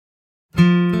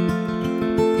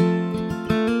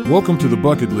Welcome to the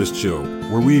Bucket List Show,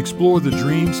 where we explore the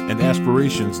dreams and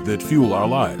aspirations that fuel our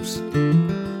lives.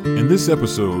 In this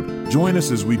episode, join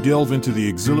us as we delve into the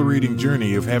exhilarating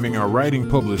journey of having our writing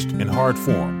published in hard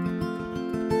form.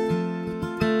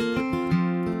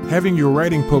 Having your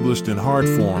writing published in hard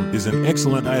form is an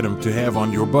excellent item to have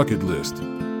on your bucket list.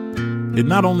 It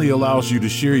not only allows you to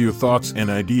share your thoughts and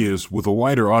ideas with a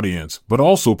wider audience, but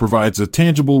also provides a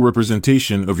tangible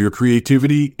representation of your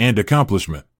creativity and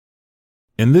accomplishment.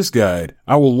 In this guide,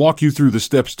 I will walk you through the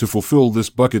steps to fulfill this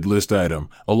bucket list item,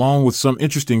 along with some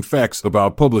interesting facts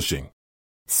about publishing.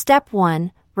 Step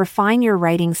 1. Refine your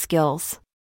writing skills.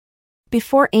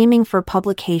 Before aiming for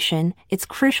publication, it's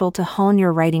crucial to hone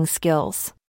your writing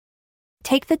skills.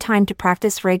 Take the time to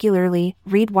practice regularly,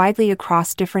 read widely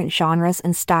across different genres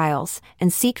and styles,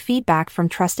 and seek feedback from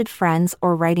trusted friends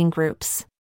or writing groups.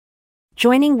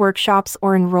 Joining workshops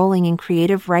or enrolling in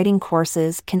creative writing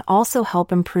courses can also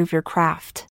help improve your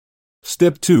craft.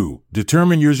 Step 2.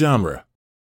 Determine your genre.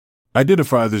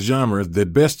 Identify the genre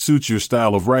that best suits your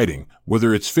style of writing,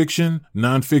 whether it's fiction,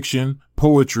 nonfiction,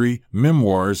 poetry,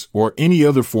 memoirs, or any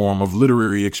other form of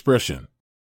literary expression.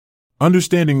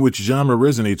 Understanding which genre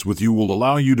resonates with you will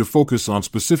allow you to focus on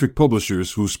specific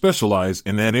publishers who specialize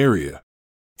in that area.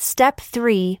 Step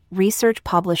 3. Research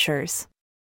publishers.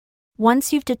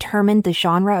 Once you've determined the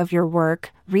genre of your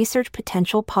work, research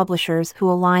potential publishers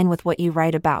who align with what you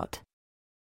write about.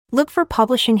 Look for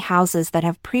publishing houses that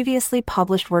have previously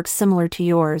published works similar to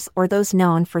yours or those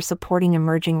known for supporting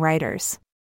emerging writers.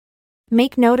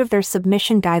 Make note of their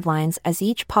submission guidelines, as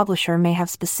each publisher may have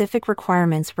specific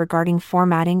requirements regarding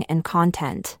formatting and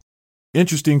content.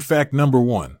 Interesting fact number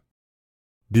 1.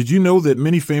 Did you know that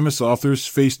many famous authors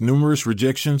faced numerous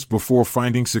rejections before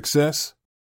finding success?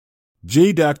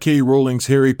 J.K. Rowling's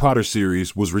Harry Potter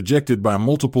series was rejected by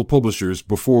multiple publishers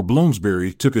before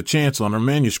Bloomsbury took a chance on her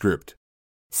manuscript.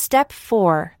 Step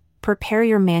 4. Prepare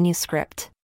your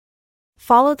manuscript.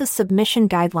 Follow the submission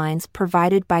guidelines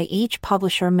provided by each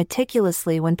publisher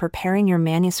meticulously when preparing your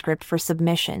manuscript for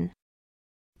submission.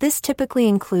 This typically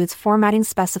includes formatting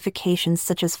specifications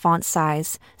such as font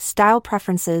size, style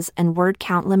preferences, and word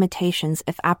count limitations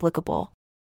if applicable.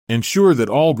 Ensure that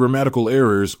all grammatical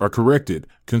errors are corrected.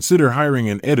 Consider hiring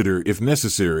an editor if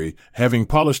necessary. Having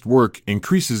polished work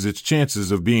increases its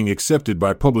chances of being accepted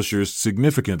by publishers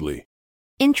significantly.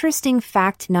 Interesting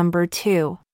fact number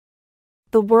 2.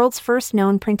 The world's first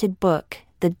known printed book,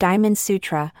 the Diamond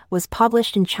Sutra, was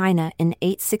published in China in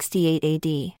 868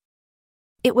 AD.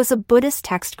 It was a Buddhist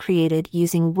text created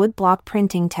using woodblock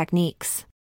printing techniques.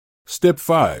 Step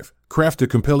 5. Craft a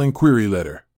compelling query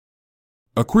letter.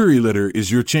 A query letter is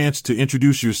your chance to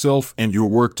introduce yourself and your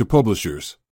work to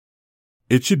publishers.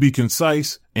 It should be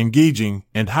concise, engaging,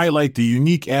 and highlight the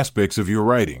unique aspects of your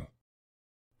writing.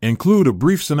 Include a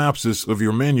brief synopsis of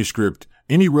your manuscript,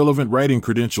 any relevant writing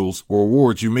credentials or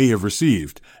awards you may have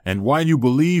received, and why you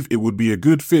believe it would be a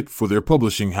good fit for their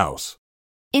publishing house.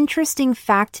 Interesting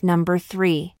fact number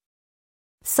 3.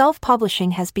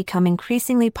 Self-publishing has become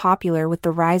increasingly popular with the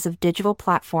rise of digital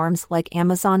platforms like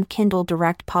Amazon Kindle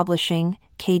Direct Publishing,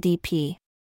 KDP.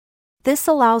 This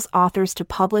allows authors to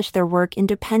publish their work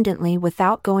independently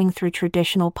without going through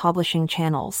traditional publishing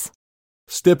channels.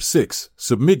 Step 6.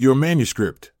 Submit your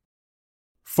manuscript.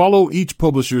 Follow each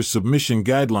publisher's submission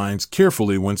guidelines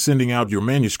carefully when sending out your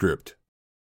manuscript.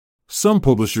 Some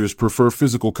publishers prefer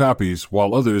physical copies,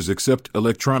 while others accept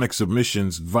electronic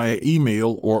submissions via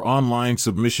email or online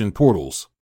submission portals.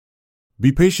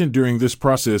 Be patient during this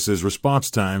process, as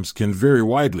response times can vary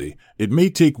widely. It may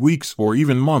take weeks or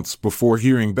even months before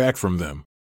hearing back from them.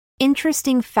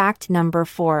 Interesting fact number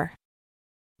 4.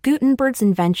 Gutenberg's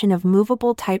invention of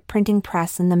movable type printing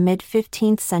press in the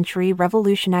mid-15th century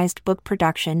revolutionized book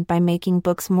production by making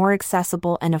books more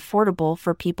accessible and affordable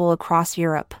for people across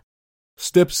Europe.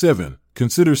 Step 7.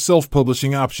 Consider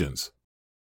self-publishing options.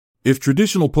 If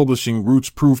traditional publishing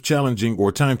routes prove challenging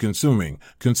or time-consuming,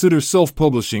 consider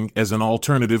self-publishing as an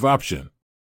alternative option.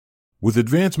 With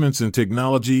advancements in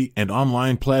technology and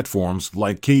online platforms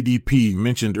like KDP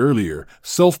mentioned earlier,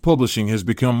 self-publishing has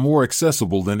become more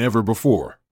accessible than ever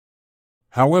before.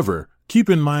 However,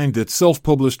 keep in mind that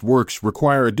self-published works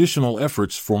require additional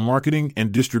efforts for marketing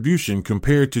and distribution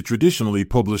compared to traditionally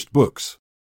published books.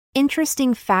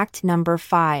 Interesting fact number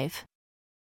 5.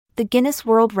 The Guinness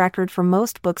World Record for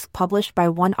most books published by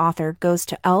one author goes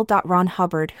to L. Ron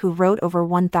Hubbard, who wrote over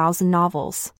 1,000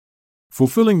 novels.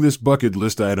 Fulfilling this bucket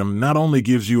list item not only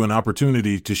gives you an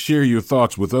opportunity to share your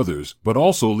thoughts with others, but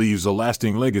also leaves a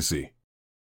lasting legacy.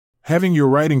 Having your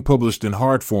writing published in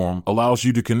hard form allows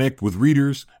you to connect with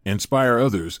readers, inspire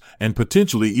others, and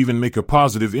potentially even make a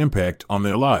positive impact on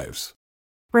their lives.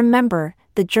 Remember,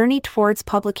 the journey towards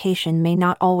publication may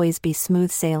not always be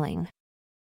smooth sailing.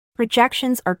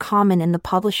 Rejections are common in the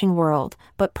publishing world,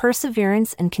 but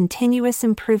perseverance and continuous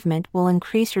improvement will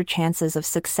increase your chances of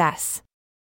success.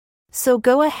 So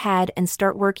go ahead and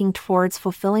start working towards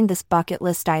fulfilling this bucket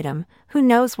list item. Who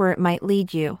knows where it might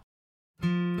lead you?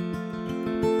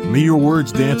 May your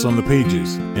words dance on the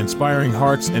pages, inspiring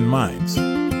hearts and minds.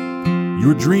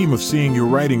 Your dream of seeing your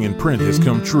writing in print has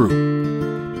come true.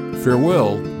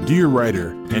 Farewell, dear writer,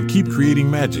 and keep creating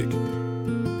magic.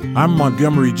 I'm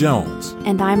Montgomery Jones.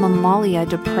 And I'm Amalia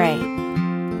Dupre.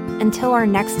 Until our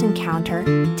next encounter,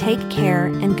 take care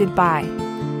and goodbye.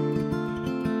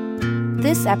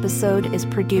 This episode is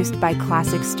produced by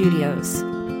Classic Studios.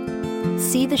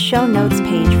 See the show notes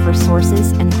page for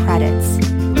sources and credits.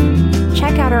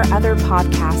 Check out our other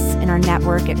podcasts in our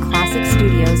network at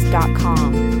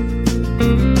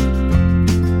classicstudios.com.